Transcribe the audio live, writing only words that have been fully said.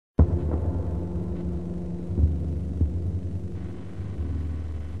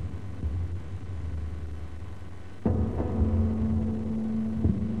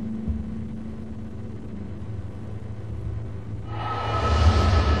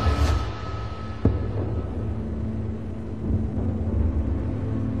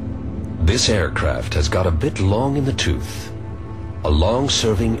This aircraft has got a bit long in the tooth. A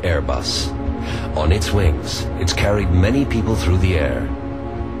long-serving Airbus. On its wings, it's carried many people through the air.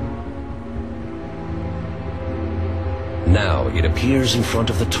 Now it appears in front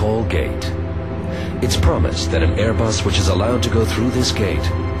of the tall gate. It's promised that an Airbus which is allowed to go through this gate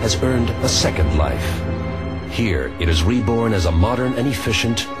has earned a second life. Here it is reborn as a modern and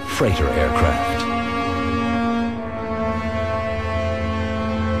efficient freighter aircraft.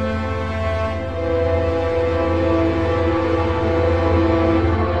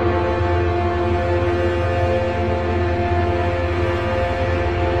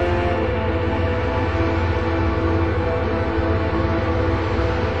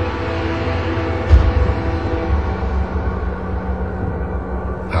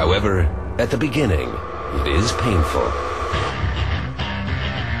 However, at the beginning, it is painful.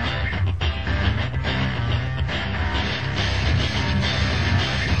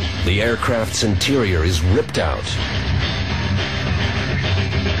 The aircraft's interior is ripped out.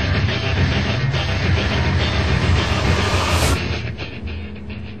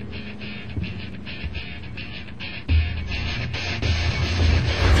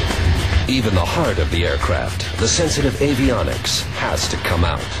 Even the heart of the aircraft, the sensitive avionics, has to come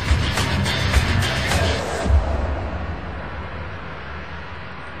out.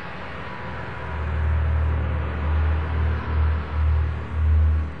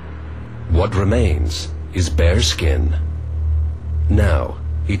 What remains is bare skin. Now,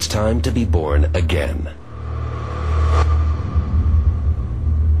 it's time to be born again.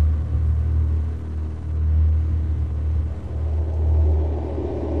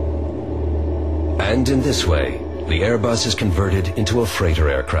 And in this way, the Airbus is converted into a freighter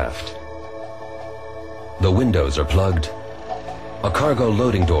aircraft. The windows are plugged. A cargo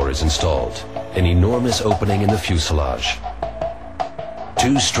loading door is installed, an enormous opening in the fuselage.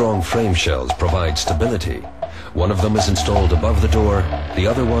 Two strong frame shells provide stability. One of them is installed above the door, the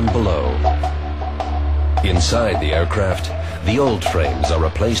other one below. Inside the aircraft, the old frames are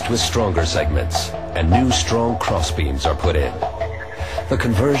replaced with stronger segments, and new strong crossbeams are put in. The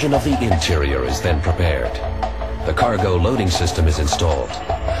conversion of the interior is then prepared. The cargo loading system is installed.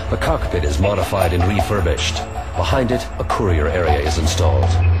 The cockpit is modified and refurbished. Behind it, a courier area is installed.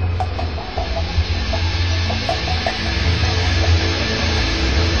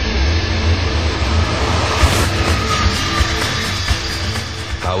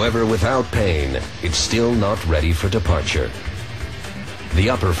 However, without pain, it's still not ready for departure. The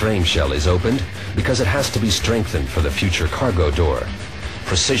upper frame shell is opened because it has to be strengthened for the future cargo door.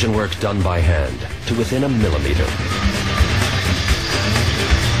 Precision work done by hand to within a millimeter.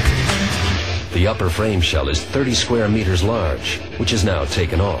 The upper frame shell is 30 square meters large, which is now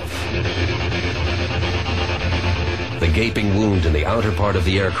taken off. The gaping wound in the outer part of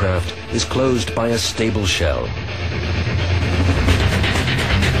the aircraft is closed by a stable shell.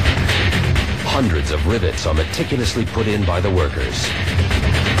 Hundreds of rivets are meticulously put in by the workers.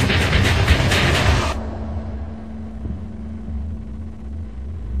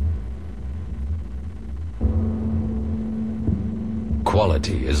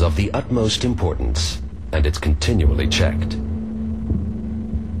 Quality is of the utmost importance, and it's continually checked.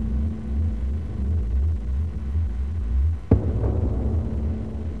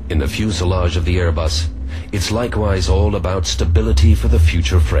 In the fuselage of the Airbus, it's likewise all about stability for the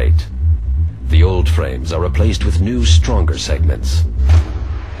future freight. The old frames are replaced with new, stronger segments.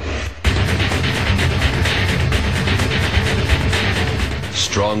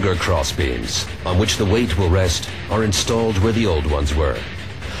 Stronger crossbeams, on which the weight will rest, are installed where the old ones were.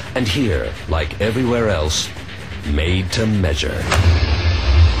 And here, like everywhere else, made to measure.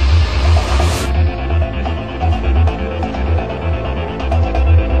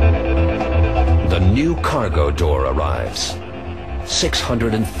 The new cargo door arrives.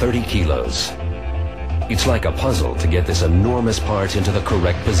 630 kilos. It's like a puzzle to get this enormous part into the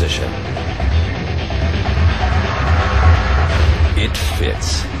correct position. It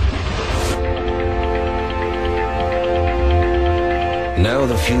fits. Now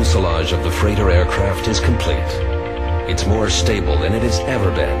the fuselage of the freighter aircraft is complete. It's more stable than it has ever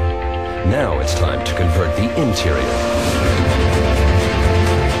been. Now it's time to convert the interior.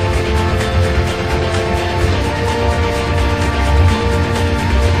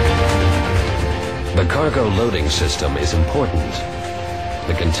 The cargo loading system is important.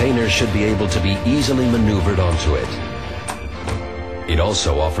 The container should be able to be easily maneuvered onto it. It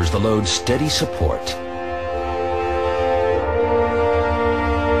also offers the load steady support.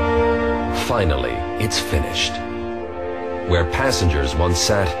 Finally, it's finished. Where passengers once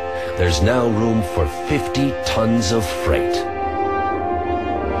sat, there's now room for 50 tons of freight.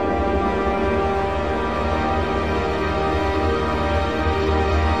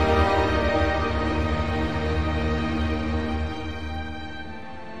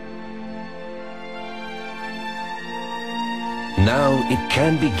 Now it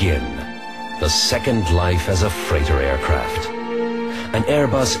can begin, the second life as a freighter aircraft. An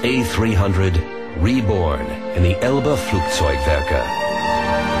Airbus A300 reborn in the Elbe Flugzeugwerke.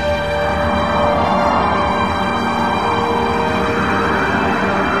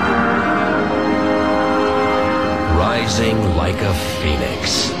 Rising like a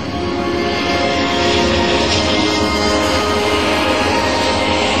phoenix.